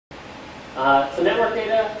So network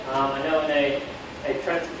data, I know in a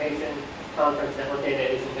transportation conference, network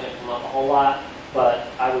data isn't going to come up a whole lot, but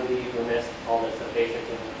I would be remiss with all this basic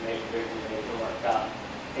information work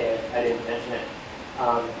if I didn't mention it.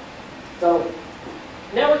 So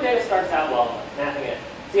network data starts out well, mapping it.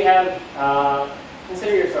 So you have,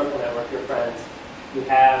 consider your social network, your friends. You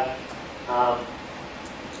have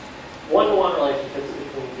one-to-one relationships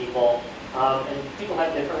between people, and people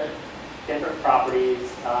have different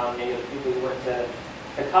properties. Maybe the people you went to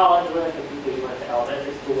college with, the people you went to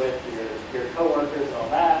elementary school with, your coworkers, and all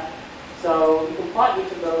that. So you can plot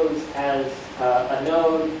each of those as a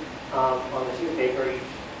node on the sheet of paper,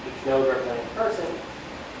 each node representing a person,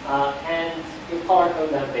 and you color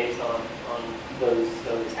code them based on those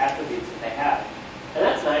attributes that they have. And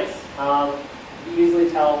that's nice. You usually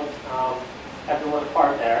tell everyone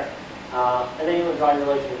apart there, and then you want to draw your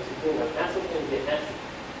relationships between them. And that's what's going to get messy,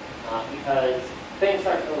 because things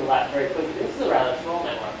start to overlap very quickly. This is a rather small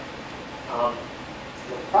network.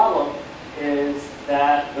 The problem is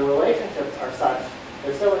that the relationships are such,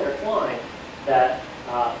 they're so intertwined that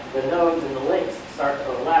the nodes and the links start to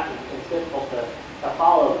overlap, and it's difficult to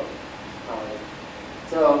follow them.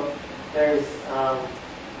 So there's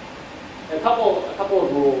a couple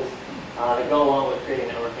of rules that go along with creating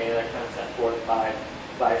network data that are kind of set forth by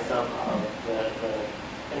some of the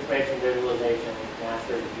information visualization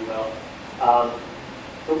masters, if you will.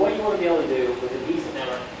 So what you want to be able to do with a decent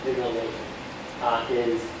network visualization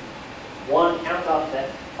is, one, count off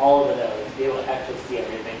all of the nodes, be able to actually see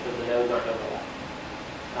everything so the nodes aren't overlapped.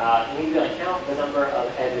 You need to be able to count the number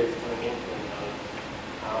of edges coming into the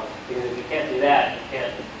node. Because if you can't do that, you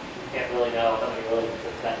can't really know how many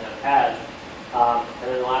relationships that node has. And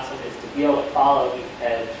then the last one is to be able to follow each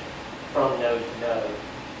edge from node to node.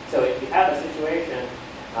 So if you have a situation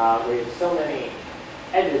where you have so many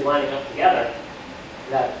edges lining up together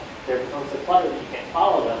that there becomes so cluttered that you can't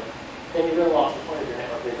follow them, then you really lost the point of your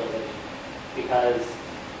network visualization, because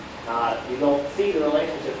you don't see the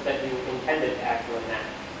relationships that you intended to actually map.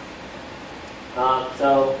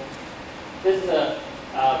 So this is a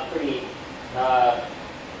pretty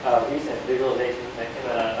recent visualization that came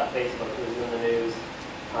out of Facebook. It was in the news.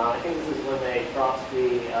 I think this is when they crossed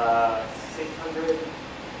the 600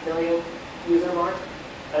 million user mark.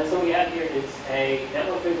 And so what we have here is a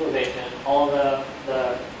network visualization. All the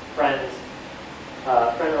friend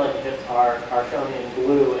relationships are shown in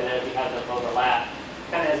blue, and as you have them overlap,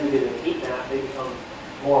 kind of as we did in the heat map, they become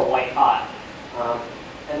more white hot.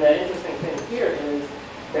 And the interesting thing here is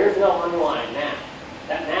there's no underlying map.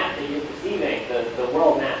 That map that you're perceiving, the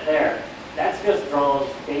world map there, that's just drawn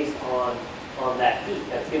based on that heat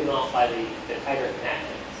that's given off by the tighter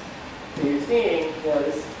connections. So you're seeing,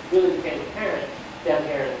 this really became apparent down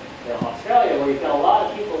here in Australia, where you've got a lot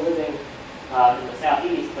of people living in the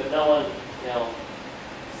southeast, but no one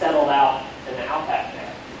settled out in the outback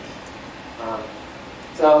there.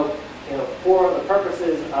 So for the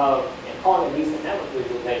purposes of calling a decent network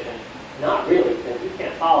visualization, not really, because you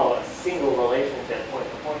can't follow a single relationship point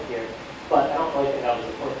to point here. But I don't really think that was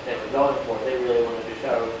the point that they were going for. They really wanted to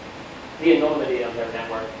show the enormity of their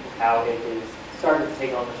network, how it is starting to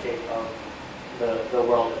take on the shape of the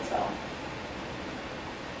world itself.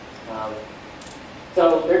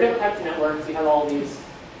 So there are different types of networks. You have all these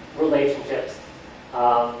relationships.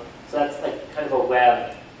 So that's like kind of a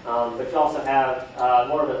web. But you also have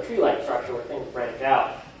more of a tree-like structure where things branch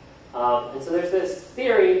out. And so there's this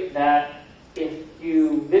theory that if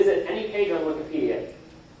you visit any page on Wikipedia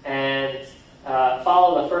and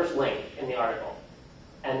follow the first link in the article,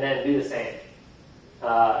 and then do the same,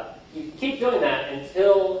 you can keep doing that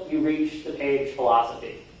until you reach the page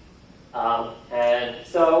philosophy. And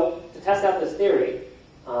so to test out this theory,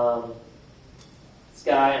 this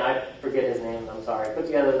guy, and I forget his name, I'm sorry, put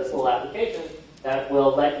together this little application that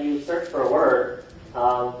will let you search for a word,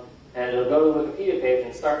 and it'll go to the Wikipedia page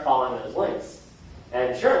and start following those links.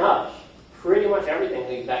 And sure enough, pretty much everything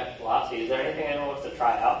leads back to philosophy. Is there anything anyone wants to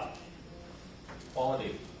try out?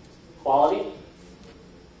 Quality. Quality?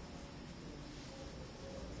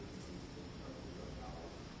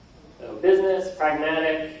 So business,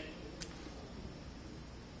 pragmatic,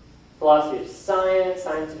 philosophy of science,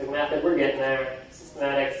 scientific method, we're getting there.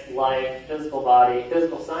 Systematics, life, physical body,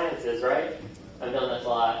 physical sciences, right? I've done this a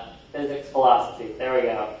lot. Physics, philosophy, there we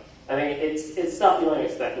go. I mean, it's stuff you don't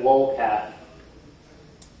expect. Lolcat.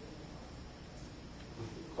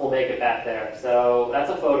 We'll make it back there. So that's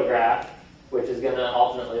a photograph, which is going to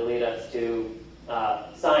ultimately lead us to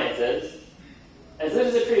sciences. And so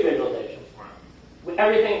this is a tree visualization.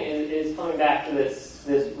 Everything is coming back to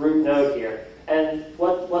this root node here. And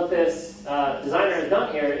what this designer has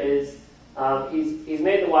done here is he's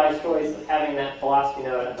made the wise choice of having that philosophy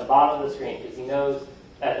node at the bottom of the screen because he knows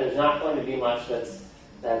that there's not going to be much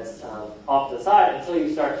that's off to the side until you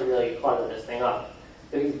start to really clutter this thing up.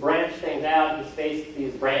 So he's branched things out, he's spaced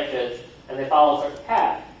these branches, and they follow a certain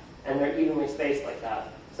path, and they're evenly spaced like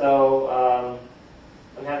that. So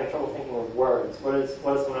I'm having trouble thinking of words. What does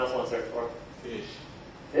someone else want to search for? Fish.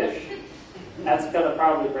 Fish? That's going to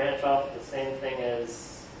probably branch off the same thing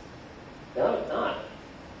as... No, it's not.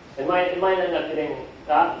 It might end up hitting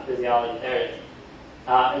physiology. There it is.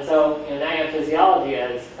 And so now you have physiology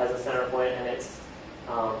as a center point, and its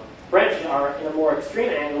branches are in a more extreme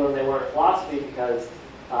angle than they were in philosophy because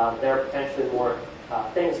there are potentially more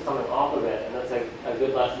things coming off of it, and that's a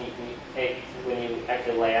good lesson you can take when you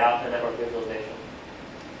actually lay out a network visualization.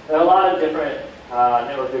 There are a lot of different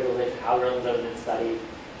network visualization algorithms that have been studied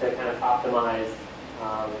to kind of optimize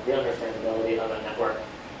the understandability of a network.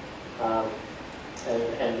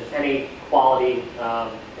 And any quality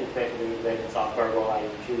information visualization software will I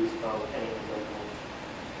choose from any of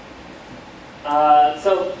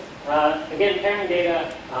those. Again, pairing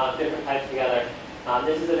data, different types together.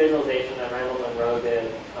 This is a visualization that Randall Monroe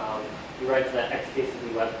did. He writes the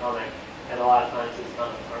XKCD webcomic, and a lot of times these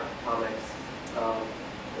aren't comics.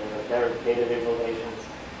 They're data visualizations.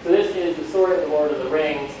 So this is the story of the Lord of the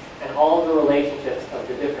Rings and all of the relationships of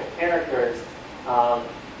the different characters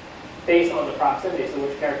based on the proximity, so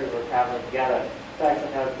which characters were traveling together. So I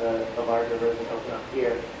actually have the larger version open up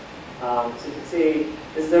here. So you can see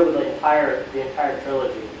this is over the entire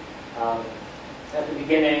trilogy. At the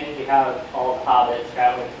beginning, you have all the hobbits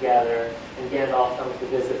traveling together, and Gandalf comes to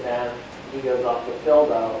visit them. He goes off with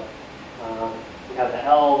Bilbo. You have the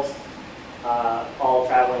elves all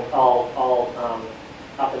traveling, all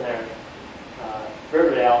up in their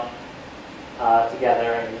Riverdale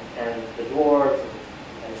together, and the dwarves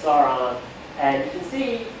and Sauron. And you can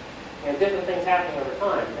see different things happening over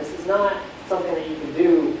time. This is not something that you could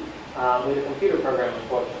do with a computer program,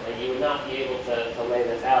 unfortunately. You would not be able to lay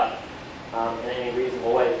this out in any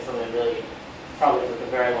reasonable way. It's something that really probably took a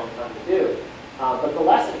very long time to do. But the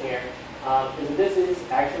lesson here is that this is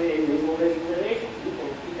actually a reasonable visualization. You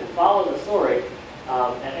can follow the story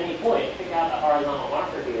at any point, pick out a horizontal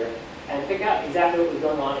marker here, and pick out exactly what was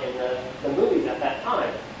going on in the movies at that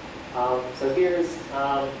time. So here's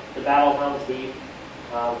the Battle of Helm's Deep,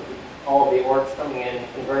 all of the orcs coming in,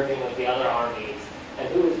 converging with the other armies, and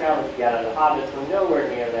who was traveling together. The hobbits were nowhere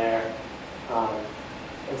near there,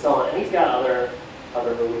 and so on. And he's got other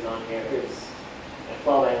movies on here. Here's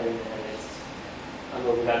 12 Angry Men. It's a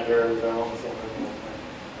movie about nerds or almost similar.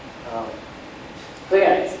 So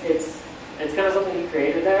yeah, it's kind of something he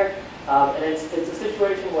created there, and it's a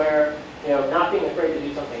situation where not being afraid to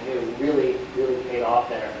do something new really paid off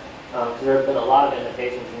there. Because there have been a lot of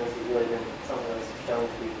imitations, and this has really been something that's shown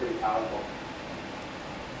to be pretty powerful.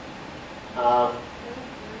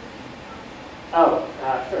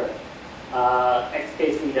 Sure.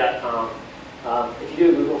 XKCD.com. If you do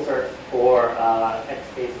a Google search for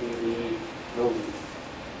XKCD movies,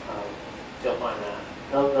 you'll find that.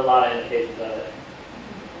 There's a lot of imitations of it.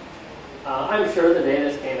 I'm sure the day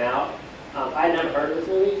this came out, I had never heard of this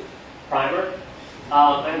movie, Primer.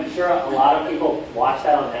 I'm sure a lot of people watched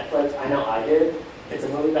that on Netflix. I know I did. It's a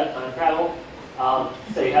movie about time travel.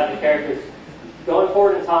 So you have the characters going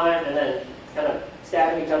forward in time and then kind of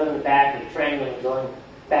stabbing each other in the back and betraying them and going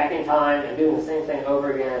back in time and doing the same thing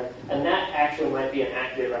over again. And that actually might be an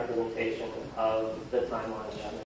accurate representation of the timeline.